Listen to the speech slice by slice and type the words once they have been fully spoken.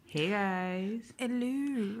Hey guys.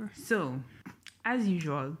 Hello. So, as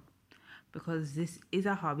usual, because this is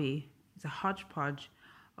a hobby, it's a hodgepodge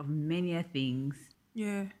of many a things.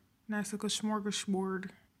 Yeah, nice little smorgasbord.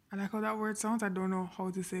 I like how that word sounds. I don't know how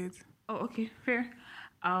to say it. Oh, okay, fair.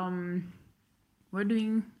 Um, we're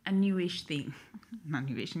doing a newish thing. Not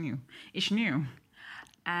newish, new. It's new.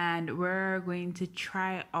 And we're going to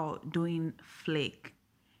try out doing Flake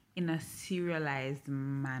in a serialized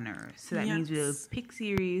manner. So that means we'll Yes. pick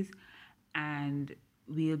series and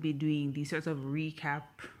we'll be doing these sorts of recap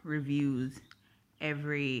reviews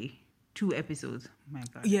every 2 episodes. Oh my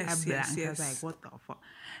God. Yes, I yes, blanked. I was like, yes. what the fuck?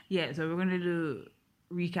 Yeah, so we're going to do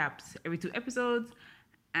recaps every 2 episodes.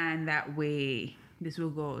 And that way, this will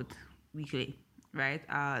go out weekly, right?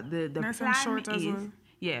 The Nice and plan short as is, well.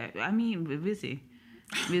 yeah, I mean, we'll see.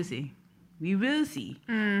 We'll see. We will see.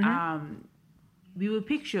 We will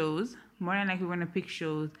pick shows. More than likely, we're gonna pick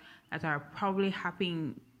shows that are probably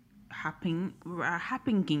happening Oh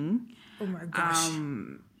my gosh.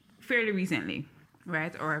 fairly recently,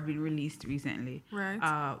 right? Or have been released recently.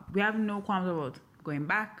 Right. We have no qualms about going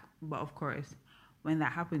back, but of course, when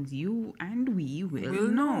that happens, you and we will We'll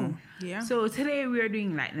know. know. Yeah. So today we are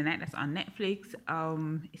doing Light the Night. That's on Netflix.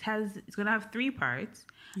 It's gonna have 3 parts,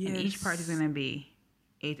 and each part is Yes. gonna be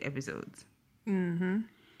 8 episodes.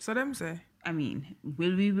 So them say. I mean,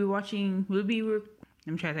 will we be watching? Let me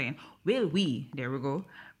try that again. Will we? There we go.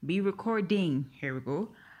 Be recording. Here we go.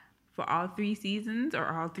 For all 3 seasons or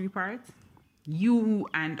all 3 parts, you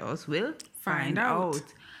and us will Find out.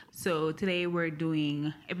 So today we're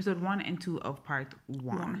doing episode 1 and 2 of part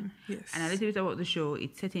 1. Yes. And a little bit about the show.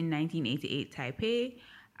 It's set in 1988 Taipei.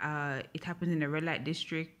 It happens in the red light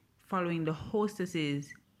district, following the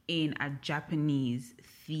hostesses in a Japanese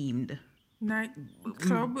themed Night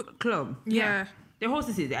club. Yeah. Yeah. The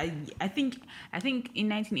hostesses. I think in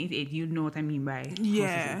 1988 you know what I mean by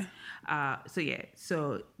hostesses. Yeah.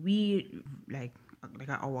 So we like an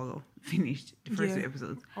hour ago finished the first 2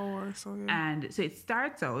 episodes. Or so yeah. And so it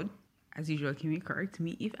starts out, as usual, can you correct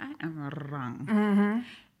me if I am wrong?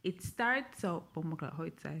 It starts out how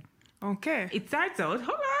it starts. Okay. It starts out,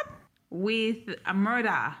 hold up, with a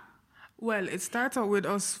murder. Well, it starts out with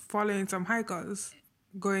us following some hikers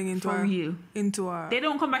going into For real. a They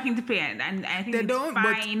don't come back into play, and I think They it's don't, but-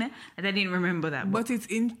 fine that I didn't remember that. But is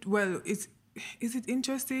it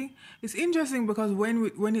interesting? It's interesting because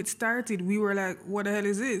when it started, we were like, "What the hell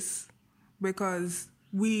is this?" Because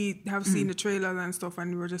we have seen the trailers and stuff,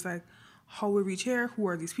 and we were just like, "How we reach here? Who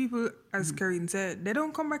are these people?" As Karine said, they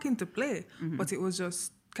don't come back into play, but it was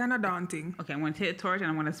just kind of daunting. Okay, I'm going to take the torch and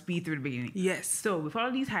I'm going to speed through the beginning. Yes. So with all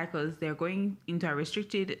these hikers, they're going into a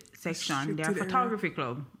restricted section. They're a Restricted area. photography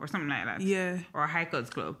club or something like that. Yeah. Or a hikers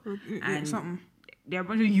club. Yeah, something. They're a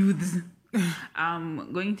bunch of youths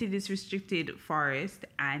going to this restricted forest,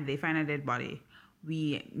 and they find a dead body.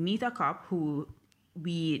 We meet a cop who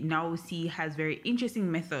we now see has very interesting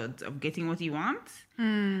methods of getting what he wants.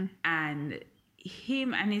 And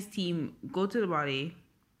him and his team go to the body.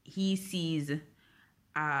 He sees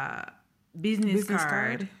a business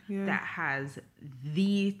card yeah. that has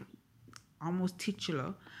the almost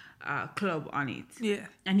titular club on it. Yeah.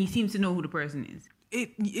 And he seems to know who the person is.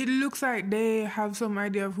 It looks like they have some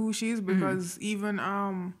idea of who she is because even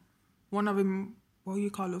one of them, what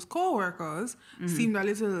you call those co-workers, seemed a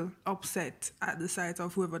little upset at the sight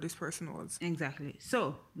of whoever this person was. Exactly.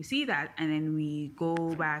 So we see that, and then we go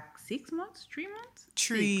back 6 months, 3 months?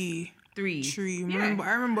 Three. Three.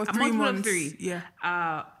 I remember A 3 multiple of months. 3.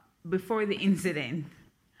 Yeah. Before the incident.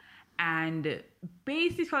 And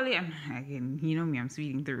basically, again, you know me, I'm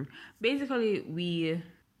speeding through. Basically, we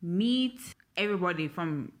meet everybody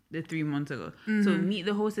from the 3 months ago. So we meet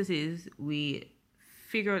the hostesses. We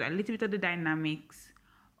figure out a little bit of the dynamics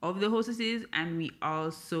of the hostesses, and we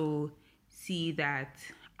also see that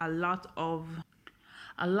a lot of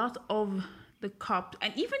the cops,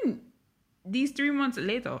 and even these 3 months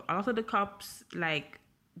later, a lot of the cops like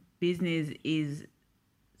business is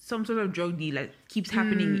some sort of drug deal that keeps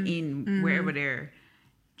happening in wherever their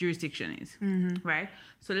jurisdiction is, right?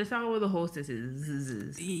 So let's talk about the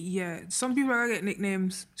hostesses. Yeah. Some people are get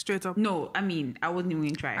nicknames straight up. No, I mean, I wasn't even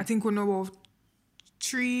going to try. I think we know about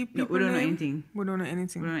 3 people. we don't know name. anything. We don't know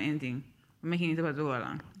anything. We don't know anything. We're making it up as we go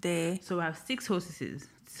along. There. So we have 6 hostesses.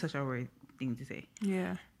 Such a weird thing to say.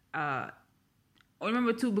 Yeah. I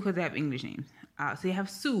remember 2 because they have English names. So you have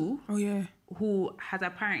Sue, Oh yeah. who has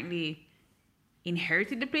apparently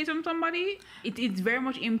inherited the place from somebody. It's very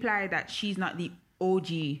much implied that she's not the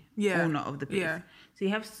OG owner of the place. Yeah. So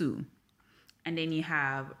you have Sue, and then you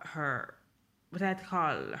have her, what I'd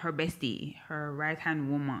call her bestie, her right hand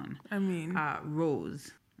woman, I mean,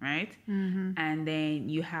 Rose, right? And then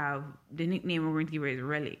you have the nickname we're going to give her is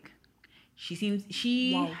Relic.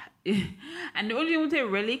 Wow. And the only reason we say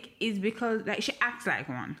Relic is because like she acts like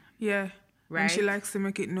one. Yeah. And she Right? likes to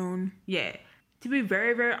make it known. Yeah. To be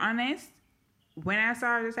very, very honest, when I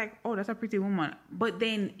saw her, it's like, oh, that's a pretty woman. But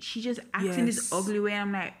then she just acts in this Yes. ugly way.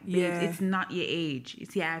 I'm like, babes, Yeah. it's not your age.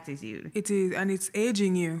 It's your attitude. It is, and it's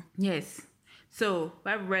aging you. Yes. So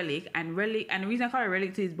we have Relic, and the reason I call her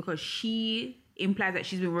Relic too is because she implies that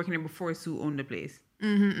she's been working there before Sue owned the place.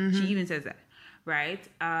 She even says that, right?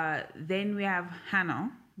 Then we have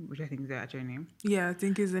Hannah, which I think is the actual name, Yeah, I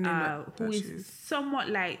think is the name who that she is somewhat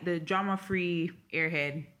like the drama-free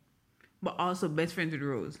airhead, but also best friends with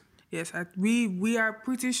Rose. Yes, we are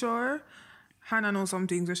pretty sure Hannah knows some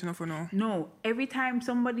things that she don't know. No, every time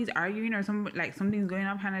somebody's arguing or something's going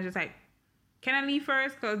up, Hannah's just like, "Can I leave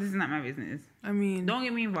first? Because this is not my business. I mean, Don't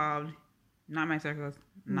get me involved. Not my circles.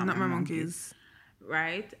 not my monkeys.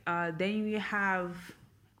 Right? Then you have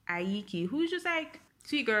Aiki, who's just like,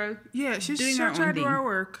 sweet girl, Yeah, she's doing her trying own to do thing. her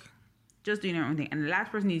work. Just doing her own thing. And the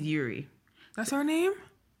last person is Yuri. That's her name?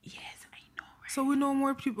 Yes, I know, right? So we know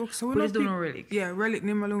more people. So we We know just don't know peop- Relic. Yeah, Relic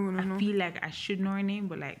name alone we don't I know. feel like I should know her name,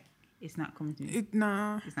 but like, it's not coming to me.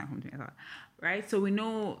 Nah. It's not coming to me at all. Right? So we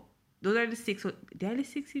know those are the six. They're the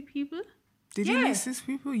 60 people? Did you list these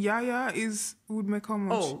people? Yaya would make how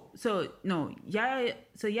much? Oh, so no, Yaya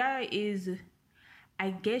is, I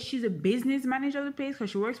guess she's a business manager of the place because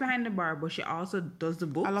she works behind the bar, but she also does the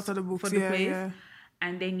books. A lot of the books, for the yeah, place. yeah.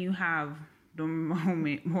 And then you have don't remember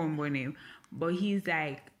homeboy name, but he's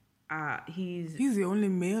like, he's He's the only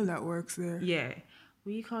male that works there. yeah. What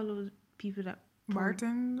do you call those people that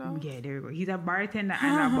Bartender? Yeah, there we go. He's a bartender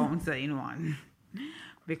and a bouncer in one.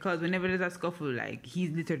 Because whenever there's a scuffle, like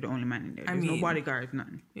he's literally the only man in there. There's no bodyguards,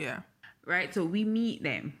 nothing. Yeah. Right, so we meet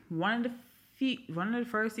them. One of the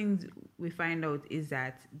first things we find out is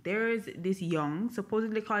that there is this young,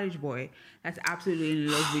 supposedly college boy that's absolutely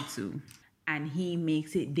in love with Sue, and he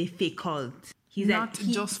makes it difficult. He's Not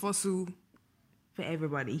just for Sue. for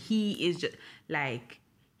everybody. He is just like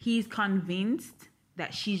he's convinced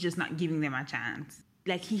that she's just not giving them a chance.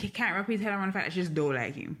 Like he can't wrap his head around the fact that she just don't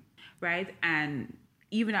like him, right? And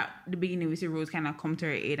even at the beginning, we see Rose kind of come to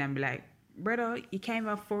her aid and be like, brother, you can't even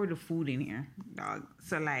afford the food in here, dog.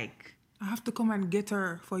 So, like... I have to come and get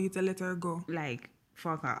her for you to let her go. Like,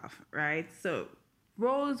 fuck off, right? So,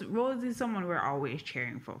 Rose is someone we're always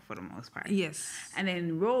cheering for the most part. Yes. And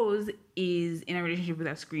then Rose is in a relationship with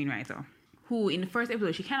a screenwriter who, in the first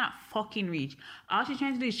episode, she cannot fucking reach. All she's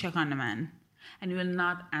trying to do is check on the man. And he will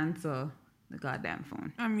not answer the goddamn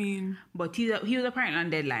phone. I mean... But he was apparently on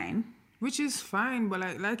deadline. Which is fine, but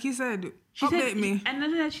like you said, She update said, me. And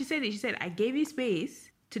nothing that she said, I gave you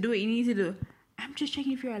space to do what you need to do. I'm just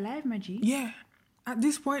checking if you're alive, my G. Yeah. At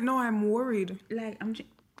this point, no, I'm worried. Like, I'm just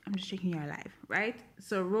checking you're alive, right?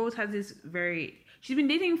 So Rose has this she's been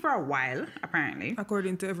dating for a while, apparently.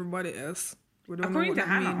 According to everybody else. We don't According know to what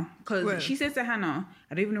that Hannah. mean. Because she says to Hannah,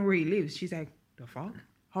 I don't even know where he lives. She's like, the fuck?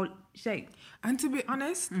 She's like... And to be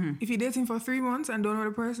honest, if you're dating for 3 months and don't know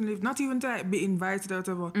the person live, not even to like, be invited or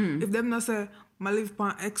whatever, if them not say, I live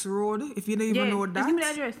on X road, if you don't even know that, just give me the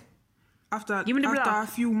address. after Give me the a block.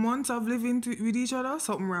 few months of living with each other,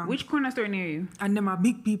 something wrong. Which corner store near you? And them are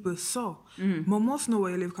big people, so Mom must know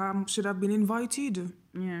where you live, because I should have been invited.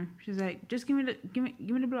 Yeah. She's like, just give me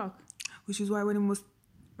the block. Which is why when he was,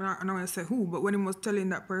 I don't want to say who, but when he was telling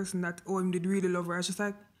that person that, oh, him did really love her, I was just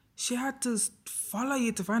like, she had to follow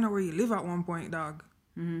you to find out where you live at one point, dog.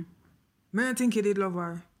 Man, I think you did love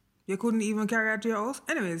her. You couldn't even carry her to your house.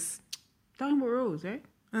 Anyways. Talking about Rose, right?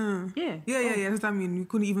 Yeah. Yeah. That's what I mean. You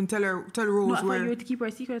couldn't even tell Rose No, I thought where. you were to keep her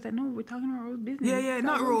a secret. I was like, no, we're talking about Rose business. Yeah,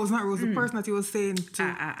 not Rose. The person that he was saying to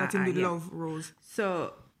that he did love Rose.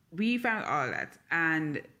 So we found all that,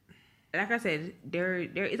 and like I said,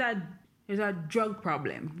 there's a drug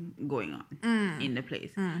problem going on in the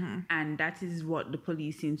place, and that is what the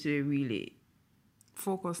police seem to really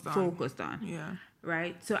focused on. Yeah.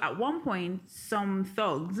 Right. So at one point, some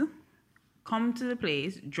thugs come to the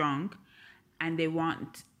place drunk, and they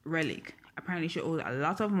want Relic. Apparently, she owes a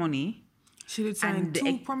lot of money. She did sign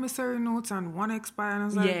 2 promissory notes and 1 expired. And I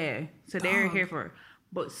was like, yeah. So they're here for her.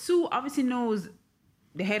 But Sue obviously knows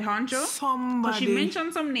the head honcho. Somebody. Because she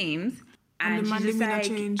mentioned some names. And she's just like,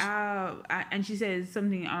 change. And she says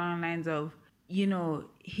something along the lines of, you know,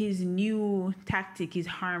 his new tactic is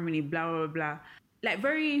harmony, blah, blah, blah. Like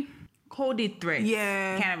very coded threats.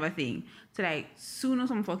 Yeah. Kind of a thing. So like, Sue knows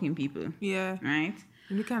some fucking people. Yeah. Right?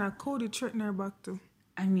 And you kind of coded threat in her back too.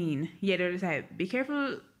 I mean, yeah, they're just like, be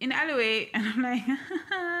careful in the alleyway. And I'm like,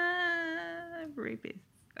 rapist.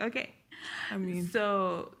 Okay. I mean.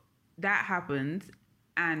 So that happens.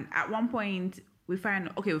 And at one point, we find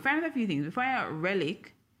out a few things. We find out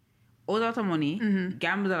Relic owes a lot of money,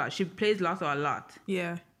 gambles a lot. She plays Lotto a lot.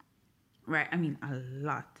 Yeah. Right? I mean, a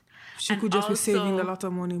lot. She And could just be also- saving a lot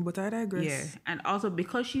of money, but I digress. Yeah. And also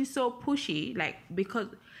because she's so pushy, like, because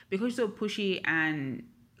she's so pushy and...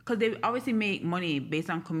 Because they obviously make money based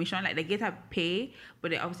on commission. Like, they get a pay, but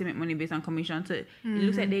they obviously make money based on commission. So, it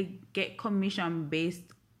looks like they get commission based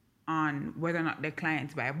on whether or not their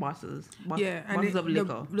clients buy bottles and of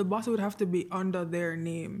liquor. the bottle would have to be under their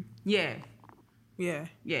name. Yeah. Yeah.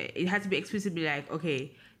 Yeah. It has to be explicitly like,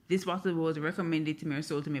 okay, this bottle was recommended to me or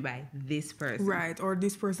sold to me by this person. Right. Or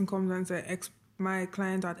this person comes and says, my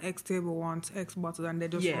client at X table wants X bottle, and they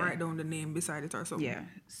just write down the name beside it or something. Yeah.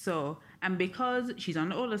 So, and because she's on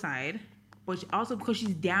the older side, but also because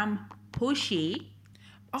she's damn pushy,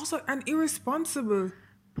 Also, and irresponsible,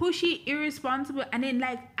 irresponsible, and then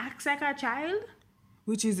like acts like a child.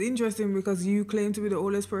 which is interesting because you claim to be the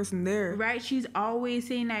oldest person there. Right? She's always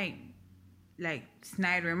saying like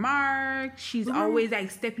snide remarks. She's always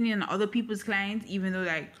like stepping in on other people's clients, even though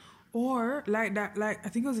like... Or like that, like I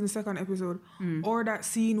think it was in the second episode, or that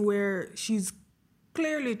scene where she's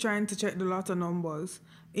clearly trying to check the lotto numbers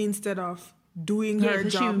instead of doing her so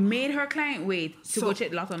job. she made her client wait to go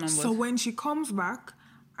check lotto numbers. So when she comes back,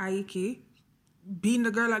 Aiki, being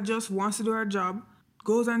the girl that just wants to do her job,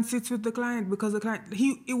 goes and sits with the client because the client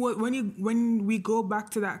when we go back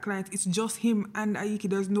to that client, it's just him and Aiki.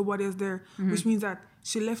 There's nobody else there, which means that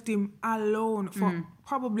she left him alone for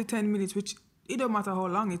probably 10 minutes, which it don't matter how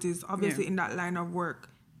long it is. Obviously, in that line of work,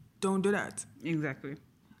 don't do that. Exactly.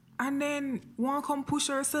 And then one come push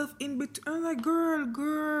herself in between. I'm like,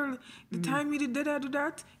 girl, the time you did that, do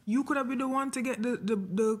that, you could have been the one to get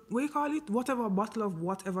the what you call it, whatever bottle of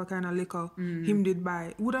whatever kind of liquor him did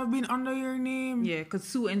buy. Would have been under your name. Yeah, because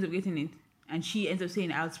Sue ends up getting it, and she ends up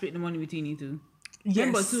saying, "I'll split the money between you two." Yes.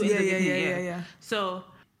 Remember, Sue ends up getting it. Yeah. So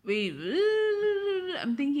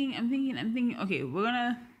I'm thinking. Okay, we're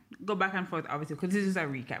gonna go back and forth, obviously, because this is a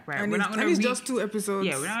recap, right? And we're not gonna it's just 2 episodes.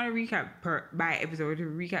 Yeah, we're not gonna recap by episode. We're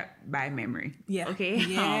gonna recap by memory. Yeah. Okay.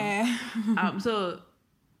 Yeah. So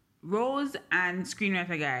Rose and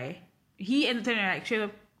screenwriter guy, he ends up telling her like, straight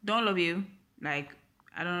up, don't love you. Like,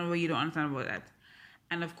 I don't know what you don't understand about that.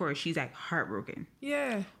 And of course, she's like heartbroken.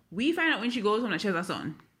 Yeah. We find out when she goes home that she has a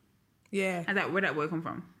son. Yeah. And that where that boy come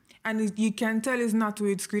from? And you can tell it's not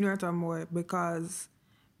with screenwriter boy because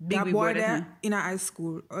that big boy boy, there in a high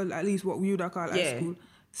school, or at least what we would call high Yeah. school,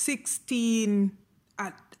 16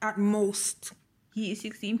 at most. He is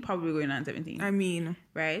 16, probably going on 17. I mean,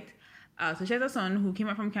 Right? So she has a son who came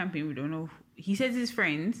out from camping. We don't know. He says his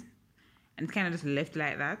friends. And it's kind of just left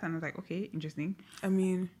like that. And I was like, okay, interesting.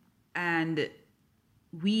 And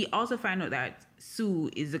we also find out that Sue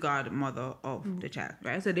is the godmother of the child,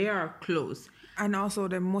 right? So they are close. and also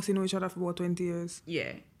they must know each other for about 20 years.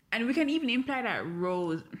 Yeah. And we can even imply that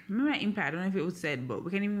Rose, maybe not imply, I don't know if it was said, but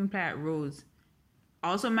we can even imply that Rose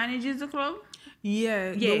also manages the club.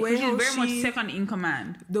 Yeah, Yeah, the way because she's how very much second in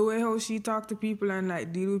command. The way how she talk to people and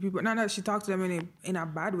like deal with people. Not that she talks to them in a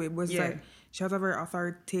bad way, but it's Yeah. like she has a very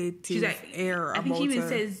authoritative She's like, air I think about she even her.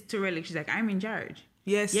 says to Relic, she's like, I'm in charge.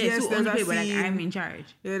 Yes, Yeah, yes, Sue there's owns a the play, but like, scene. I'm in charge.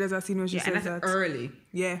 Yeah, there's a scene where she Yeah, and says that's that. early.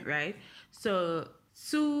 Yeah. Right? So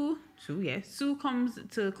Sue comes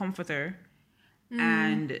to comfort her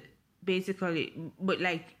and basically, but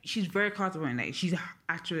like, she's very comfortable and like, she's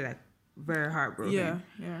actually like very heartbroken.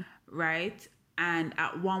 Yeah. Right? And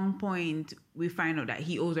at one point, we find out that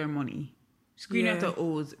he owes her money. Screenwriter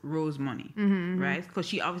owes Rose money, right? Because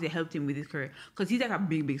she obviously helped him with his career. Because he's like a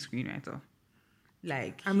big screenwriter.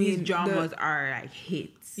 Like, his dramas are like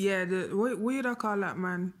hits. Yeah, what you da call that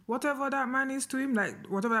man? Whatever that man is to him, like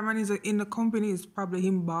whatever that man is in the company is probably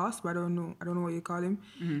him boss, but I don't know what you call him.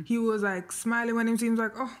 He was like smiling when he seems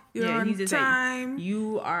like, oh, you're on he's just time. like,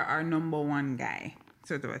 you are our number one guy,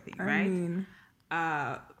 sort of a thing, right? I mean,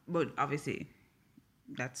 but obviously,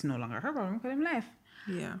 that's no longer her problem because I'm left.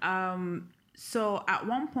 yeah. So at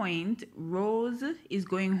one point, Rose is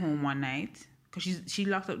going home one night because she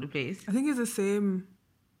locked up the place. I think it's the same.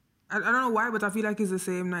 I don't know why, but I feel like it's the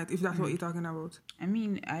same night, if that's what you're talking about. I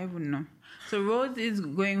mean, I wouldn't know. So Rose is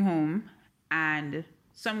going home, and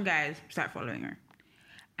some guys start following her.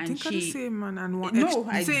 And I think I'm the same man and one No,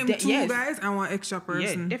 two guys and one extra yeah,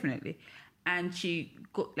 person. definitely. And she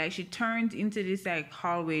turns into this like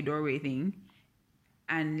hallway doorway thing,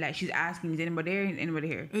 and like she's asking, "Is anybody there? Anybody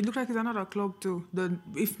here?" It looks like it's another club too.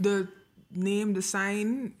 If the name, the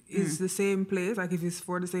sign is the same place, like if it's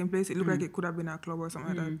for the same place, it looks like it could have been a club or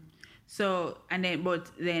something like that. So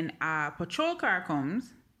but then a patrol car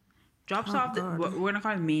comes, Drops Oh, off the, God. we're gonna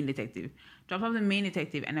call him main detective. Drops off the main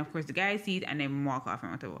detective, and of course the guy sees and then walk off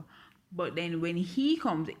and whatever. But then when he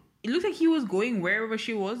comes, it looks like he was going wherever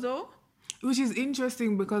she was though. Which is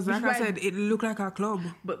interesting because, Which like is I why- said, it looked like a club.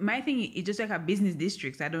 But my thing is just like a business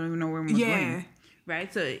district. So I don't even know where he was Yeah. going.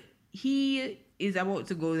 Right? So he is about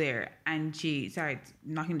to go there and she starts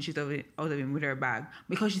knocking the shit out of him with her bag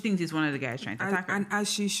because she thinks it's one of the guys trying to attack her. And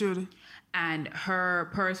as she should. And her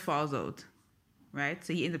purse falls out. Right?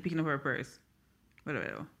 So he ends up picking up her purse.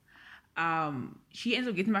 Whatever. She ends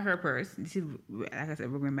up getting back her purse. This is, like I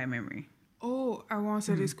said, we're going by memory. Oh, I want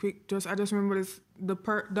to say this quick. I just remember this.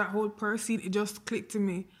 That whole purse scene. It just clicked to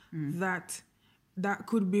me that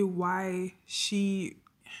could be why she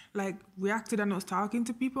reacted and was talking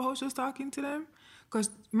to people how she was talking to them. Because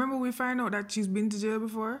remember we find out that she's been to jail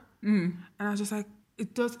before, and I was just like,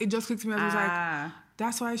 it just clicked to me. I was like,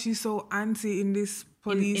 that's why she's so antsy in this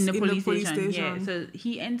police in the police station. station. Yeah. So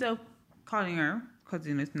he ends up calling her because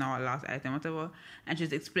it's now a lost item, whatever, and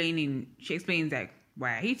she's explaining. She explains like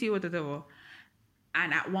why I hate you, whatever.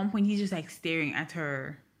 And at one point, he's just like staring at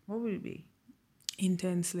her. What would it be?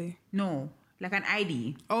 Intensely. No, like an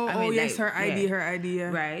ID. Yes, her ID, yeah. her ID, yeah.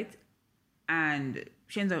 Right. And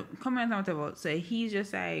she ends up coming and whatever. So he's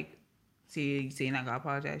just like, saying I gotta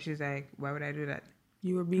apologize. She's like, why would I do that?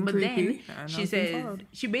 You were being But creepy. then she says,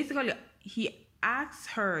 he asks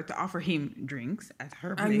her to offer him drinks at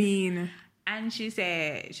her place. I mean, and she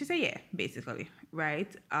said yeah, basically,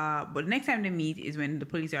 right? But next time they meet is when the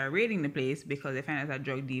police are raiding the place because they find out that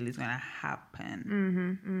drug deal is gonna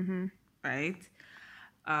happen. Right?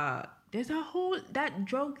 There's a whole that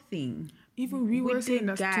drug thing. even we with were saying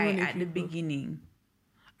the that's too guy many at the people. beginning.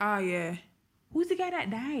 Ah, yeah. Who's the guy that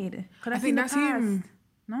died? 'Cause I think that's him.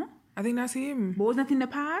 No, I think that's him. but was that in the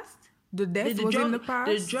past? The death was in the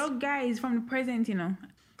past. The drug guy is from the present, you know,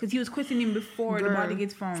 because he was questioning before the Girl, body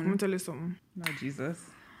gets I'm found. gonna tell you something. Oh Jesus!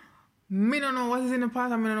 Me don't know what is in the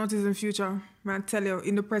past, and me don't know what is in the future. Man, tell you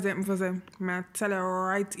in the present, man, tell you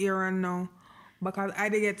right here and now, because I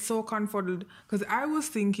did get so confounded. Because I was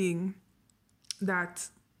thinking that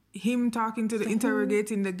him talking to the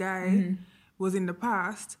interrogating the guy was in the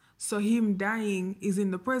past, so him dying is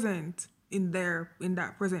in the present, in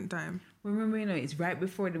that present time. Remember, you know, it's right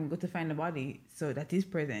before them go to find the body, so that is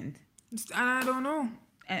present. And I don't know.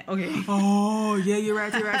 Okay. Oh, yeah, you're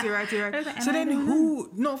right. And So I then don't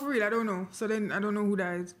who? No, for real, I don't know. So then I don't know who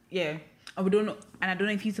died. Yeah, we don't know, and I don't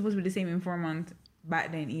know if he's supposed to be the same informant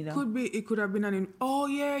back then either. It could have been oh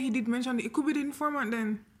yeah, he did mention it. It could be the informant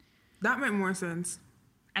then. That made more sense.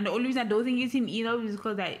 And the only reason I don't think it's him either is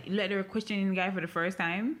because they were questioning the guy for the first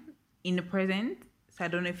time in the present. So I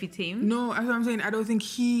don't know if it's him. No, that's what I'm saying. I don't think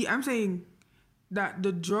I'm saying that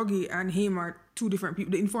the druggie and him are two different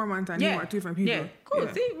people. The informant and him are two different people. Yeah, cool.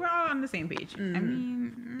 Yeah. See, we're all on the same page. I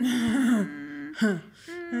mean,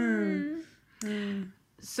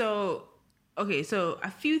 so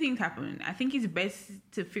a few things happen. I think it's best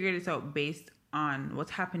to figure this out based on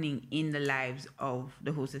what's happening in the lives of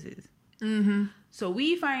the hostesses. Mm-hmm. So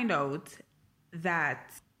we find out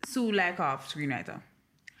that Sue Lykoff, screenwriter,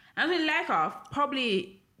 and Lykoff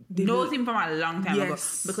probably knows him from a long time ago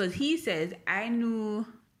because he says, I knew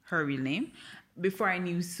her real name before I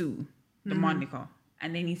knew Sue, the moniker.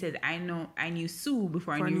 And then he said, I knew Sue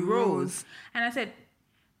before I knew Rose. And I said,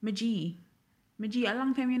 Maji, a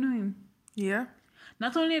long time you know him. Yeah.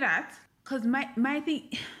 Not only that, because my thing,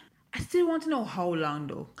 I still want to know how long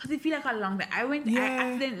though. Because I feel like a long time.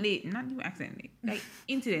 I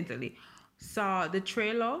incidentally, saw the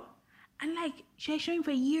trailer and like, she was showing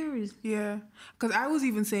for years. Yeah. Because I was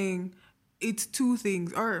even saying it's two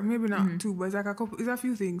things, or maybe not two, but it's like it's a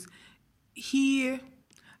few things.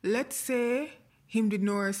 Let's say him did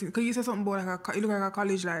know her because you said something about it looked like a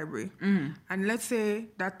college library. And let's say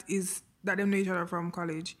that them know each other from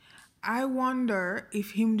college. I wonder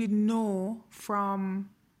if him did know from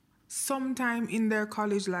sometime in their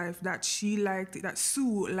college life that Sue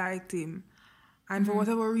liked him, and for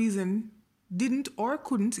whatever reason didn't or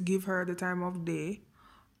couldn't give her the time of day.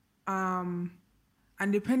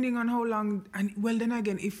 And depending on how long, and well, then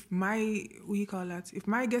again, if my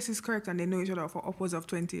guess is correct and they know each other for upwards of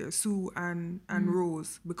 20 years, Sue and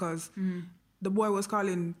Rose, because the boy was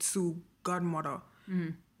calling Sue godmother,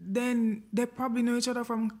 then they probably know each other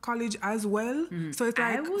from college as well. So it's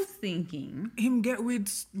like, I was thinking him get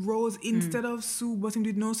with Rose instead of Sue, but him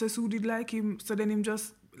did know, so Sue did like him, so then him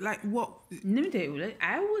just like, what? Let me tell you,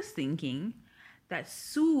 I was thinking that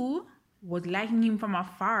Sue was liking him from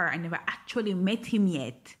afar and never actually met him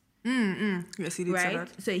yet. Yes, he did say Right?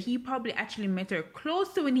 that. So he probably actually met her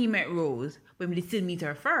close to when he met Rose, but he did still meet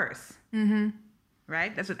her first.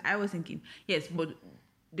 Right? That's what I was thinking. Yes, but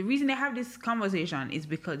the reason they have this conversation is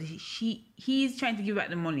because he's trying to give back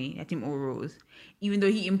the money that him owe Rose, even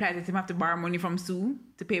though he implies that him have to borrow money from Sue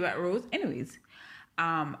to pay back Rose. Anyways,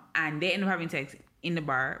 and they end up having sex in the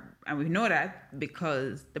bar, and we know that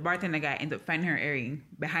because the bartender guy ends up finding her earring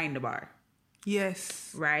behind the bar.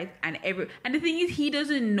 Yes. Right? And the thing is, he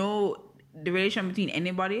doesn't know the relation between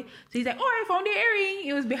anybody. So he's like, oh, I found the earring.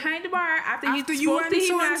 It was behind the bar after you spoke to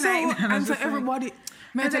him last night. And so everybody...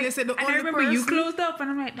 And I remember you closed up, and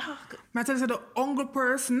I'm like, dog. The only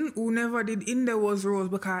person who never did in there was Rose,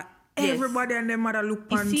 because everybody and their mother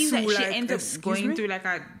look on Sue. It seems like she like, ends up going through like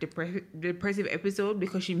a depressive episode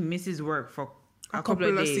because she misses work for a couple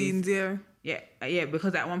of days. Scenes, yeah. Yeah,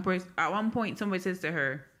 because at one point somebody says to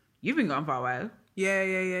her, "You've been gone for a while."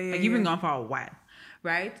 Yeah. Like, you've been gone for a while,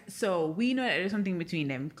 right? So we know that there's something between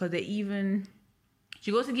them because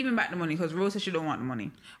she goes to give him back the money because Rose says she don't want the money.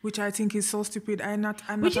 Which I think is so stupid. I'm not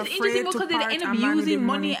Which is interesting because they end up using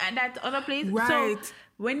money at that other place. Right. So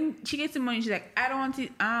when she gets the money, she's like, I don't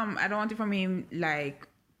want it from him. Like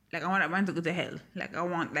I want that man to go to hell. Like I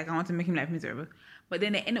want to make him life miserable. But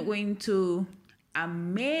then they end up going to a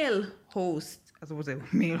male host. I suppose a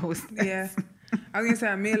male host. Yeah. I was gonna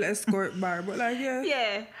say a male escort bar, but like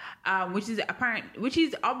which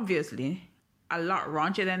is obviously a lot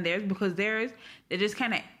raunchier than theirs, because theirs, they just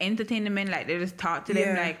kind of entertain the men, like they just talk to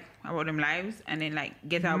them like about them lives, and then like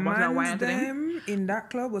get a bottle of wine to them. In that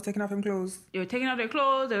club was taking off them clothes. They were taking off their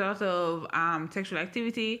clothes. There's lots of sexual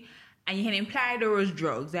activity, and you can imply there was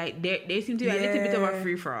drugs. Like they seem to be a little bit of a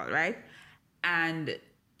free for all, right? And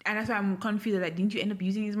that's why I'm confused. Like, didn't you end up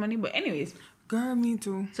using his money? But anyways, girl, me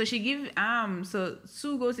too. So so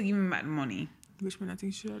Sue goes to give him back the money. Which man I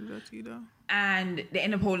think she had that either. And they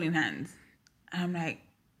end up holding hands. And I'm like,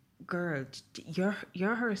 girl,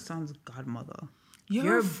 you're her son's godmother.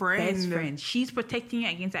 You're friend. Best friend. She's protecting you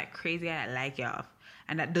against that crazy guy that like you off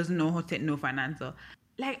and that doesn't know how to take no financial.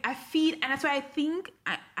 Like, I feel, and that's why I think,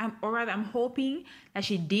 I'm hoping that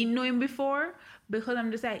she didn't know him before, because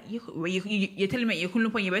I'm just like, you're telling me you couldn't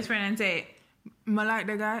look on your best friend and say, I like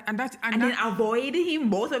the guy, and then avoid him.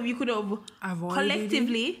 Both of you could have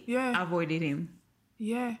collectively avoided him.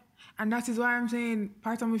 Yeah. And that is why I'm saying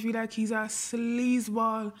part of me feel like he's a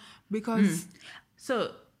sleazeball, because...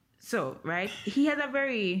 So, right? He has a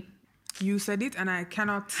very... You said it, and I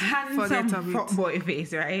cannot forget of it. Boy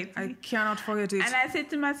face, right? I cannot forget it. And I said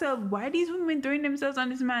to myself, why are these women throwing themselves on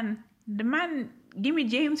this man? The man give me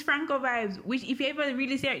James Franco vibes, which if you ever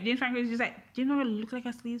really see it, James Franco is just like, do you know what looks like a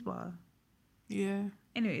sleazeball? Yeah.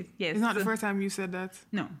 Anyways, yes. It's not the first time you said that.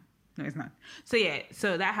 No, it's not. So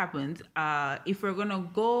so that happens. If we're gonna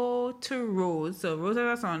go to Rose, so Rose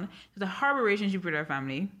has a son, there's a hard relationship with her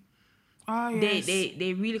family. Oh, yes.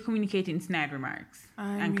 They really communicate in snide remarks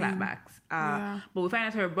and clapbacks. But we find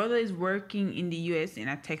out her brother is working in the US in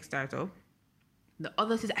a tech startup. The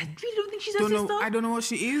other sister, I really don't think she's a sister. I don't know what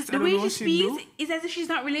she is. The way she speaks is as if she's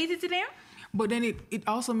not related to them. But then it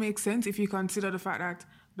also makes sense if you consider the fact that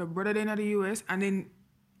the brother in the US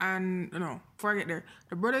forget there.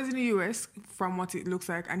 The brother's in the US from what it looks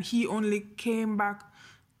like, and he only came back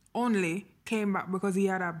because he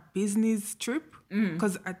had a business trip.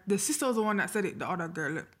 Because the sister was the one that said it, the other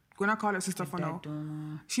girl. When I call her sister for now.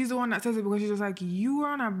 She's the one that says it because she's just like, you were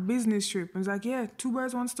on a business trip. And it's like, yeah, 2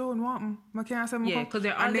 birds, 1 stone, want them. Yeah, because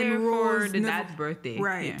they're all there for the dad's birthday.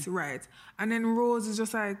 Right. And then Rose is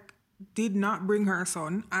just like, did not bring her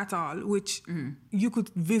son at all, which you could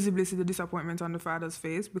visibly see the disappointment on the father's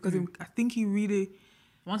face, because I think he really...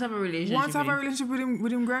 wants to have a relationship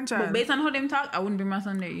with him grandchild. But based on how them talk, I wouldn't bring my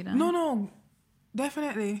son there either. No.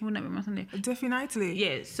 Definitely. Would not bring my son there. Definitely.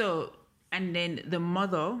 Yeah, so... And then the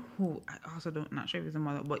mother, who I also not sure if it's a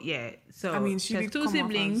mother, but yeah. So she has 2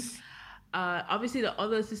 siblings. Obviously, the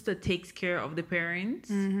other sister takes care of the parents.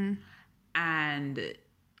 And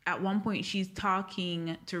at one point, she's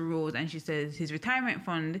talking to Rose, and she says his retirement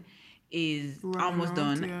fund is almost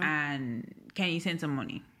done, and can you send some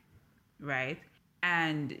money, right?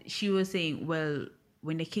 And she was saying, well,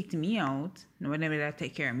 when they kicked me out, whenever they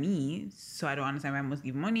take care of me, so I don't understand why I must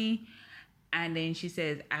give money. And then she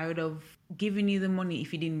says, I would have given you the money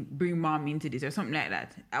if you didn't bring mom into this, or something like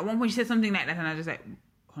that. At one point, she said something like that, and I was just like,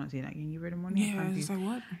 hold on, say that. Can you give her the money? Yeah, I was just like,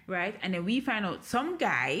 what? Right? And then we find out some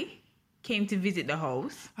guy came to visit the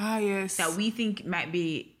house. Ah, yes. That we think might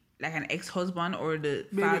be like an ex-husband or the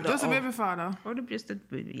father. Just a baby father. Or just a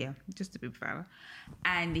baby father.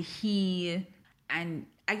 And they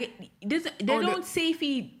don't say if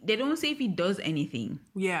he does anything.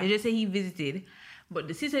 Yeah. They just say he visited. But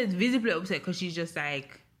the sister is visibly upset because she's just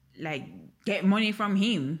like get money from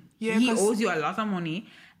him. Yeah, he owes you a lot of money,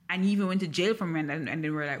 and you even went to jail from him. And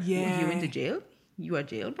then we're like, yeah, you went to jail? You are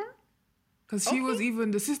jail, bro? Because she was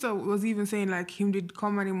even, the sister was even saying like him did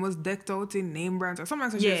come and him was decked out in name brands or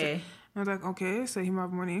something like that. Yeah. I was like, okay, so him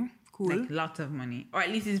have money. Cool. Like lots of money. Or at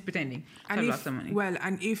least he's pretending to have lots of money. Well,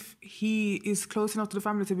 and if he is close enough to the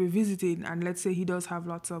family to be visiting, and let's say he does have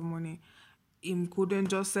lots of money, him couldn't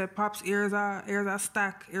just say, Pops, here's a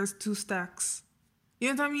stack, here's 2 stacks.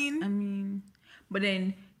 You know what I mean? But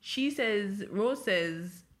then Rose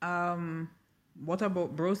says, what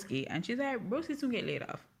about Broski? And she's like, Broski soon get laid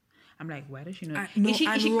off. I'm like, why does she know? No, is she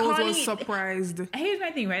Rose was surprised. Here's my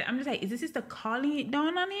thing, right? I'm just like, is the sister calling it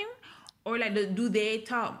down on him? Or like, do they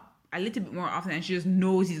talk a little bit more often and she just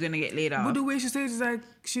knows he's going to get laid off? But the way she says is like,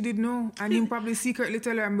 she did know. And him probably secretly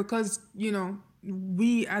tell her. And because, you know,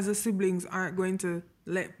 we as a siblings aren't going to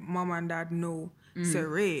let mom and dad know. Say,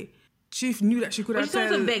 Ray. She knew that she could have told.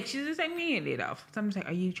 She's also beg. She's just like, me get laid off. So I'm just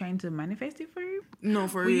like, are you trying to manifest it for you? No,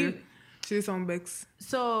 for real. She's on Bex.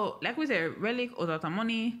 So, like we said, Relic owes a lot of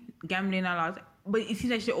money, gambling a lot. But it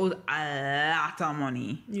seems like she owes a lot of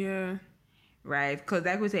money. Yeah. Right? Because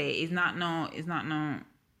like we say, it's not no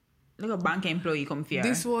like a bank employee come here.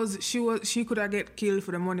 She could have get killed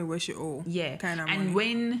for the money where she owe. Yeah. Kind of and money.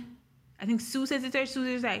 when, I think Sue says it to her,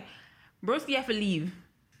 Sue's like, Broski, you have to leave.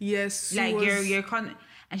 Yes. Sue like, you're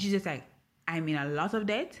and she's just like, I'm in a lot of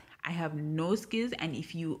debt. I have no skills. And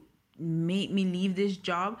if you make me leave this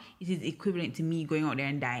job, it is equivalent to me going out there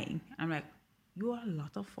and dying. I'm like, you owe a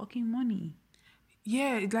lot of fucking money.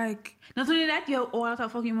 Yeah, like... Not only that, you owe a lot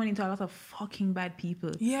of fucking money to a lot of fucking bad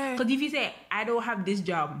people. Yeah. Because if you say, I don't have this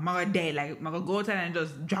job, I'm gonna die, like, I'm gonna go outside and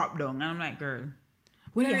just drop down. And I'm like, girl,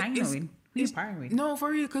 who are you hanging with? Who are you partying with? No,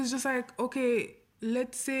 for real, because it's just like, okay,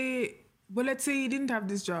 let's say you didn't have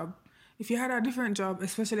this job. If you had a different job,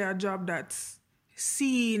 especially a job that's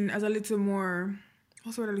seen as a little more...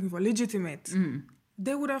 What's what I'm looking for? Legitimate.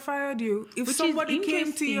 They would have fired you. If somebody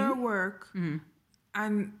came to your work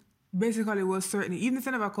and basically was certain, even if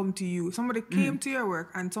they never come to you, somebody came to your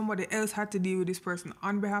work and somebody else had to deal with this person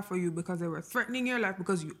on behalf of you because they were threatening your life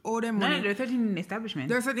because you owe them money. No, they're threatening an establishment.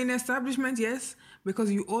 They're threatening an establishment, yes,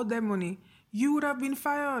 because you owed them money. You would have been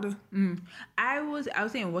fired. I was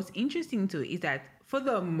saying what's interesting too is that for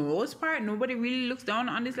the most part, nobody really looks down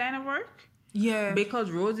on this line of work. Yeah.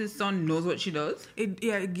 Because Rose's son knows what she does. You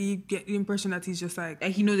get the impression that he's just like...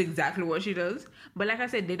 he knows exactly what she does. But like I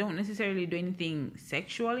said, they don't necessarily do anything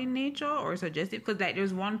sexual in nature or suggestive. Because like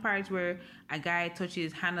there's one part where a guy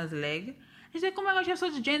touches Hannah's leg. She's like, oh my gosh, you have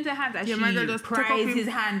such gentle hands. And she just pries his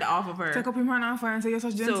hand off of her. Take up his hand off her and say, you have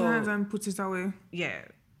such gentle hands, and puts it away. Yeah.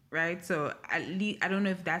 Right? So at least, I don't know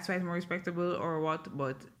if that's why it's more respectable or what,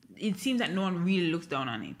 but it seems that no one really looks down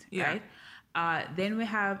on it. Yeah. Right? Then we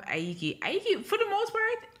have Aiki. Aiki, for the most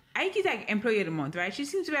part, Aiki's like employee of the month, right? She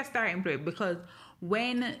seems to be a star employee because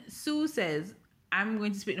when Sue says, I'm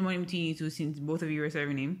going to split the money between you two since both of you are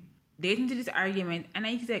serving him, they get into this argument and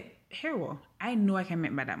Aiki's like, here, well, I know I can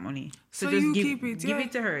make back that money. So just give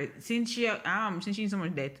it to her. Since she's in so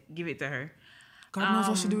much debt, give it to her. God knows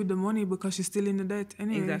what she do with the money because she's still in the debt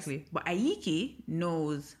anyway. Exactly. But Aiki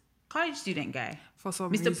knows college student guy. For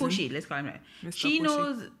some Mr. reason. Pushy, let's call him that. She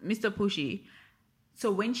knows Mr. Pushy.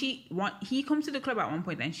 So when he comes to the club at one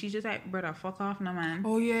point and she's just like, brother, fuck off now, man.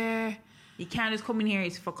 Oh, yeah. You can't just come in here.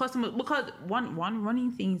 It's for customers. Because one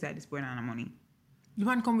running thing is that it's burning on money. The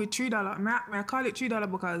man come with $3. May I call it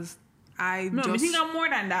 $3 because I think I'm more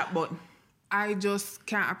than that, but... I just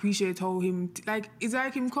can't appreciate how him... it's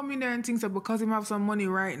like him coming there and thinks that because him have some money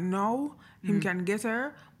right now, him can get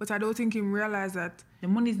her. But I don't think him realize that... The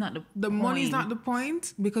money's not the point. The money's not the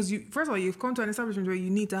point because first of all, you've come to an establishment where you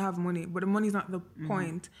need to have money, but the money's not the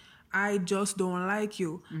point. I just don't like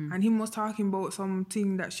you. And him was talking about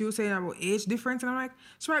something that she was saying about age difference, and I'm like,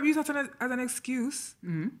 she might use that as an excuse,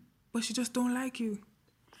 but she just don't like you.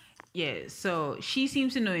 Yeah, so she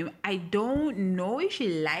seems to know him. I don't know if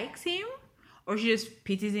she likes him or she just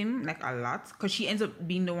pities him like a lot because she ends up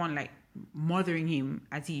being the one like mothering him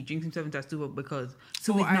as he drinks himself into a stupor because he's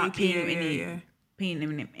not paying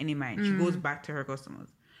him any mind. She goes back to her customers,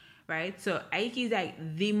 right? So Aiki is like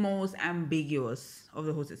the most ambiguous of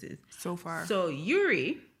the hostesses so far. So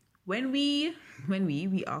Yuri, when we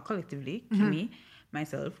all collectively, Kimmy,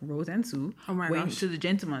 myself, Rose, and Sue went to the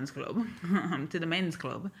gentleman's club, to the men's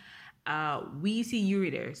club, we see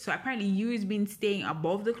Yuri there. So apparently Yuri's been staying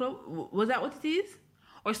above the club. Was that what it is?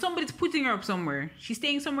 Or somebody's putting her up somewhere. She's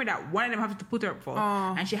staying somewhere that one of them has to put her up for,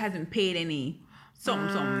 and she hasn't paid any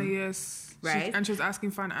something. Yes. Right? And she was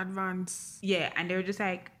asking for an advance. Yeah, and they were just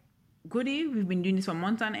like, goody, we've been doing this for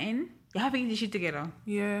months on end. You have to get this shit together.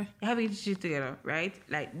 Yeah. You have to get this shit together, right?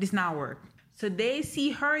 Like, this not work. So they see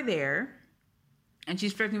her there, and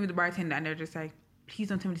she's flirting with the bartender, and they're just like, please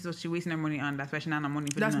don't tell me this is what she's wasting her money on. That's why she not have money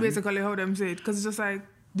for That's the man. basically how them say it. Because it's just like,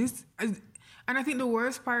 this... And I think the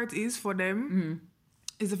worst part is for them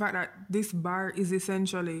is the fact that this bar is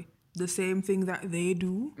essentially the same thing that they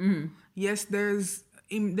do. Yes, there's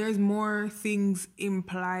more things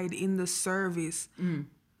implied in the service,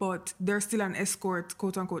 but there's still an escort,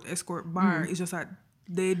 quote unquote, escort bar. It's just that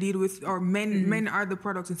they deal with, or men are the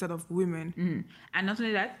products instead of women. And not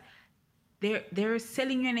only that, they're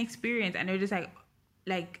selling you an experience, and they're just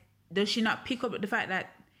like, does she not pick up the fact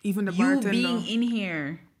that Even the you bartender, being in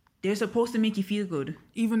here, they're supposed to make you feel good,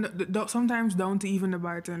 even sometimes down to even the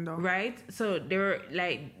bartender. right? So they're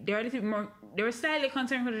a little bit more. They were slightly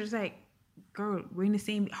concerned, but they're just like, girl, we're in the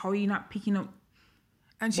same. How are you not picking up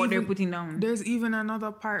And what they're putting down? There's even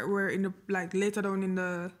another part where in the later down in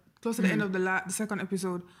the close to the end of the second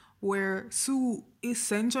episode, where Sue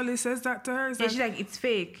essentially says that to her. It's Yeah, like, she's like, it's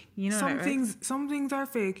fake. You know some that, right? some things are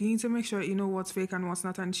fake. You need to make sure you know what's fake and what's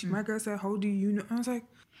not. And my girl said, "How do you know?" I was like,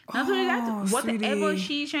 Not only that, whatever sweetie.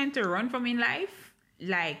 she's trying to run from in life,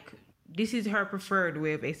 like, this is her preferred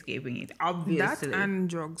way of escaping it. Obviously, That and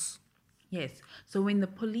drugs. yes. So when the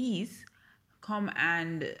police come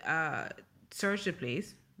and search the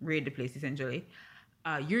place, raid the place essentially,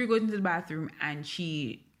 Yuri goes into the bathroom and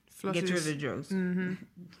she gets rid of the drugs.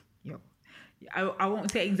 Yo, I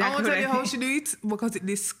won't say I exactly. won't tell you how think. she do it because it's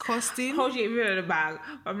disgusting. How she get rid of the bag.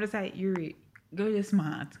 I'm just like, Yuri, girl, you're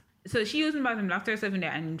smart. So she goes in the bathroom, locks herself in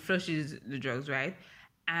there, and flushes the drugs, right?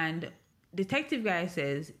 And detective guy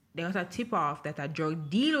says there was a tip off that a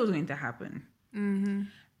drug deal was going to happen.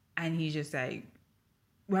 And he's just like,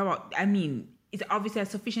 well, I mean, it's obviously a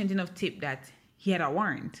sufficient enough tip that he had a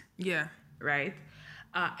warrant, Yeah. right?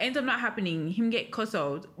 Ends up not happening. Him get cussed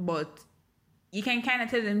out, but you can kind of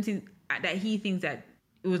tell them that he thinks that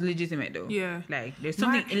it was legitimate, though. Yeah. Like, there's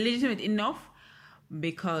something illegitimate enough,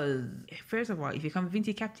 because first of all, if you convince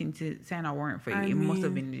your captain to sign a warrant for you, it must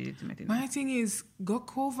have been legitimate enough. My thing is, go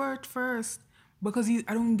covert first. Because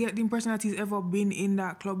I don't get the impression that he's ever been in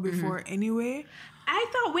that club before anyway. I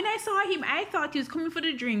thought when I saw him, I thought he was coming for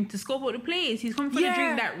the drink to scope out the place. He's coming for the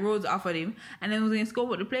drink that Rhodes offered him, and then was going to scope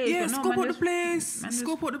out the place. Yeah, but no, scope man out the just- place. man just-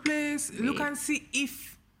 Scope out the place. Look and see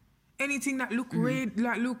if anything that look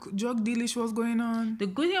look drug dealish was going on. The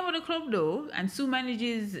good thing about the club, though, and Sue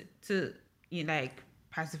manages to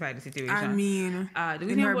pacify the situation. I mean, the good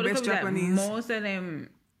in thing her about the best club Japanese. is that most of them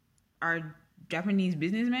are Japanese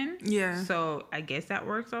businessmen. Yeah. So I guess that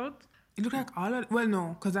works out. It looked like all of... Well,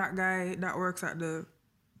 no, because that guy that works at the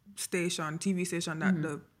station, TV station that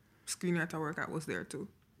the screenwriter work at was there too.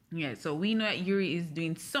 Yeah, so we know that Yuri is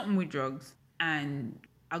doing something with drugs, and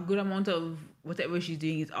a good amount of whatever she's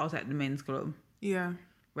doing is also at the men's club, Yeah.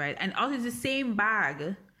 right? And also it's the same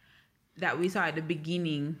bag that we saw at the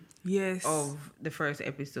beginning Yes. of the first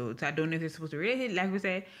episode. So I don't know if they're supposed to relate it. Like we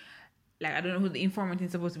said, like, I don't know who the informant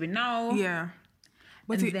is supposed to be now. Yeah.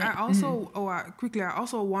 But And see, then- I also... I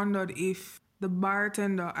also wondered if the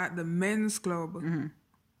bartender at the men's club,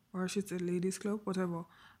 or I should say ladies club, whatever,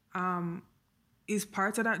 is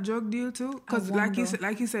part of that drug deal too. Because like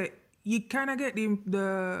you said, you kind of get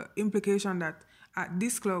the implication that at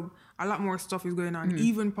this club, a lot more stuff is going on,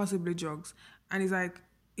 even possibly drugs. And it's like,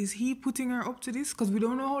 is he putting her up to this? Because we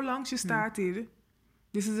don't know how long she started.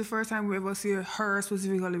 This is the first time we ever see her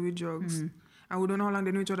specifically with drugs. And we don't know how long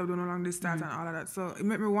they know each other, we don't know how long they start and all of that. So it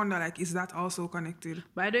made me wonder, like, is that also connected?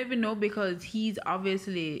 But I don't even know, because he's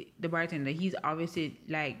obviously the bartender. He's obviously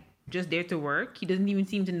like just there to work. He doesn't even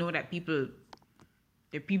seem to know that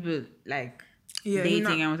they're people like Yeah, dating you're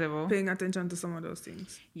not and whatever. paying attention to some of those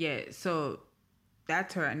things. Yeah, so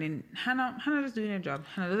that's her. And then Hannah just doing her job.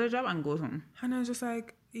 Hannah does her job and goes home. Hannah's just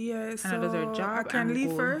like, yeah, so Hannah does her job I can and leave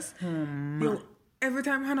go first. Yo, every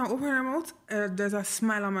time Hannah open her mouth, there's a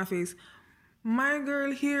smile on my face. My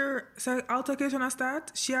girl here, so altercation I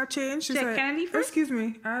start. She had changed. She's She's like, like, "Can I leave first?" Excuse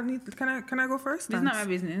me, can I go first? This is not my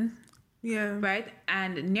business. Yeah. Right?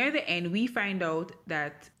 And near the end, we find out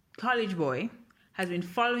that College Boy has been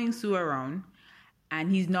following Sue around,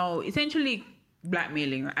 and he's now essentially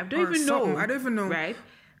blackmailing her. I don't Or even something. know. I don't even know. Right?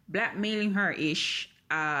 Blackmailing her-ish,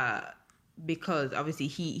 because obviously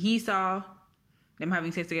he saw them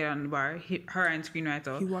having sex together on the bar. Her and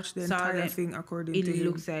screenwriter. He watched the saw entire them. thing according It to him.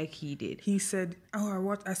 looks like he did. He said,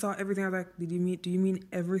 "Oh, I saw everything." I was like, do you mean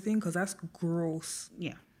everything? Because that's gross."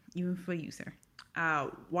 Yeah, even for you, sir.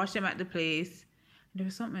 Watch them at the place. There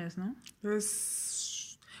was something else, no?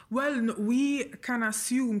 We can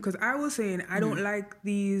assume, because I was saying I don't like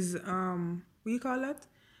these what do you call that?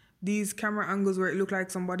 these camera angles where it looked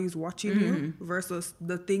like somebody's watching you versus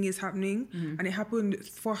the thing is happening. And it happened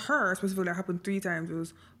for her specifically. It happened 3 times. It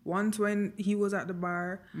was once when he was at the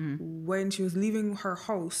bar, when she was leaving her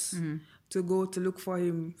house to go to look for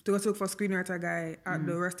him, to go to look for a screenwriter guy at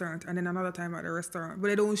the restaurant, and then another time at the restaurant. But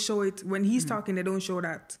they don't show it when he's talking. They don't show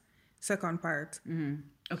that second part.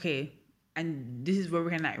 Okay, and this is where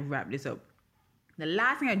we can like wrap this up. The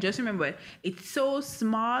last thing I just remembered, it's so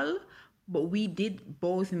small, but we did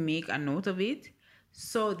both make a note of it.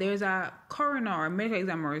 So there's a coroner or medical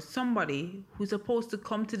examiner or somebody who's supposed to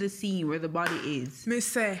come to the scene where the body is. Me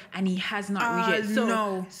say. And he has not reached yet. So,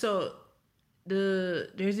 no. So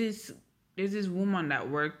there's this woman that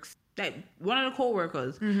works, like one of the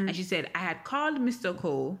co-workers, and she said, I had called Mr.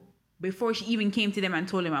 Cole before she even came to them and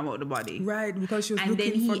told him about the body. Right, because she was and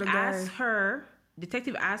looking for the guy. And then he asked her,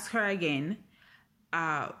 detective asked her again,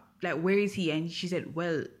 like, where is he? And she said,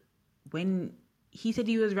 well, when he said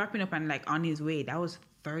he was wrapping up and like on his way, that was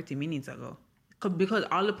 30 minutes ago. Because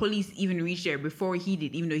all the police even reached there before he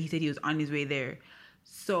did, even though he said he was on his way there.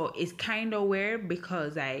 So it's kind of weird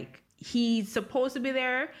because like he's supposed to be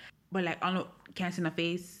there, but like on can't see no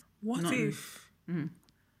face. What if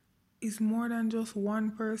it's more than just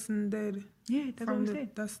one person dead? Yeah, that's what we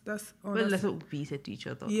said. That's well, that's what we said to each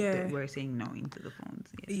other. Yeah, we're saying no into the phones.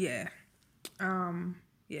 Yes. Yeah.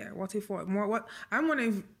 Yeah, what if I'm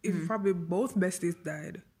wondering if probably both besties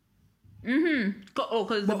died.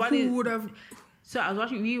 Because the body who would have. So I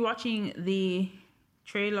was rewatching the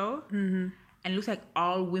trailer, and it looks like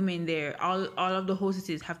all women there, all of the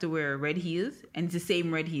hostesses have to wear red heels, and it's the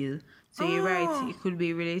same red heels. So you're right, it could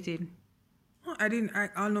be related.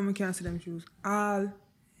 I'll know me can't see them shoes. I'll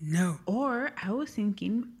know. Or I was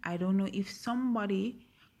thinking, I don't know if somebody.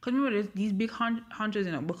 Because remember, there's these big hunters,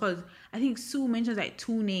 because I think Sue mentions like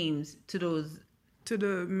 2 names to those... To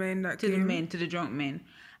the men that came. To the drunk men.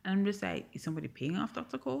 And I'm just like, is somebody paying off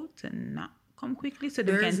Dr. Cole to not come quickly so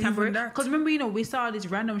they can tamper? Because remember, we saw this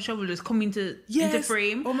random shovel just come into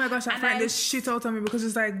frame. Oh my gosh, I find this shit out on me because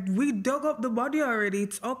it's like, we dug up the body already.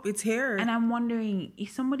 It's up, it's here. And I'm wondering,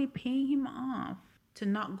 is somebody paying him off to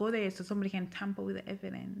not go there so somebody can tamper with the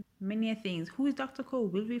evidence? Many things. Who is Dr. Cole?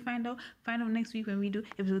 Will we find out? Find out next week when we do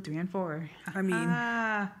episode 3 and 4. I mean,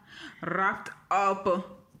 wrapped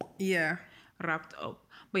up. Yeah, wrapped up.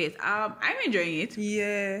 But yes, I'm enjoying it.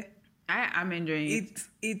 Yeah, I am enjoying it.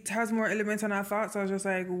 It has more elements than I thought, so I was just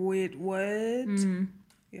like, wait, what?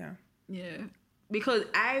 Yeah. Because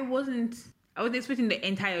I wasn't expecting the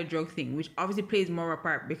entire drug thing, which obviously plays more a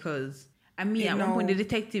part because at one point the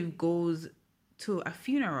detective goes to a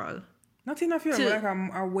funeral. Not in a funeral, like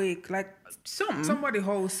I'm awake, like somebody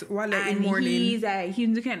house while they're in morning. He's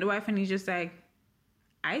looking at the wife and he's just like,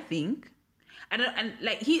 I think.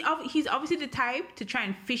 He's obviously the type to try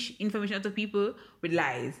and fish information out of people with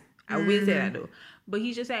lies. I will say that though. But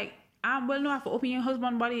he's just like, well, no, I have to open your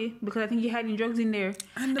husband's body because I think you're hiding drugs in there.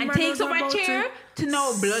 And takes up a chair to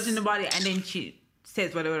know blood in the body, and then she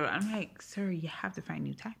says whatever. I'm like, sir, you have to find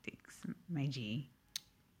new tactics, my G.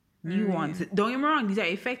 New ones. Don't get me wrong, these are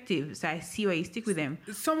effective, so I see why you stick with them.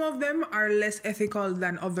 Some of them are less ethical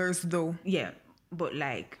than others, though. Yeah, but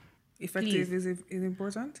like, effective is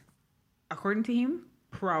important. According to him,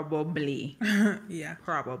 probably. Yeah,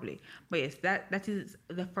 probably. But yes, that is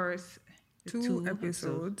the first 2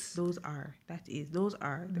 episodes.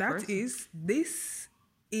 This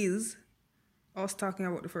is us talking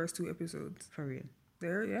about the first 2 episodes. For real.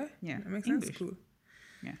 There, yeah? Yeah. That makes English. sense. Cool.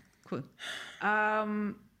 Yeah, cool.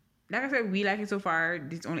 Like I said, we like it so far.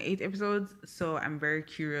 There's only 8 episodes, so I'm very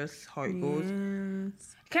curious how it goes.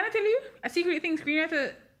 Can I tell you a secret thing?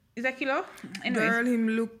 Screenwriter is a killer. Anyways, girl, him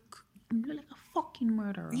look like a fucking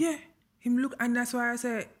murderer. Yeah, him look, and that's why I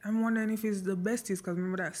said I'm wondering if it's the besties, because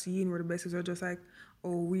remember that scene where the besties are just like,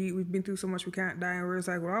 oh, we've been through so much, we can't die, and we're just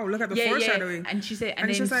like, wow, look at the foreshadowing. And she said, and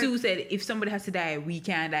then Sue said, if somebody has to die, we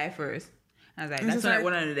can't die first. I was like, that's not like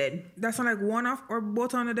one on the dead. That's not like one off or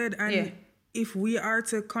both on the dead. And if we are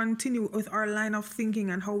to continue with our line of thinking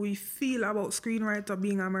and how we feel about screenwriter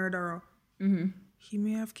being a murderer, he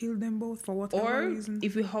may have killed them both for whatever reason.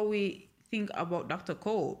 Or how we think about Dr.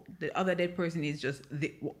 Cole, the other dead person is just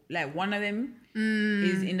like one of them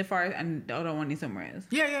is in the forest and the other one is somewhere else.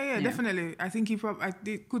 Yeah, definitely. I think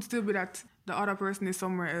it could still be that the other person is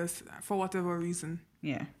somewhere else for whatever reason.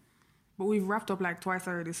 Yeah. But we've wrapped up like twice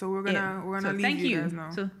already, so we're gonna leave you guys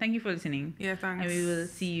now. So thank you for listening. Yeah, thanks. And we will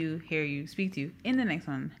see you, hear you, speak to you in the next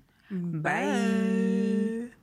one. Bye.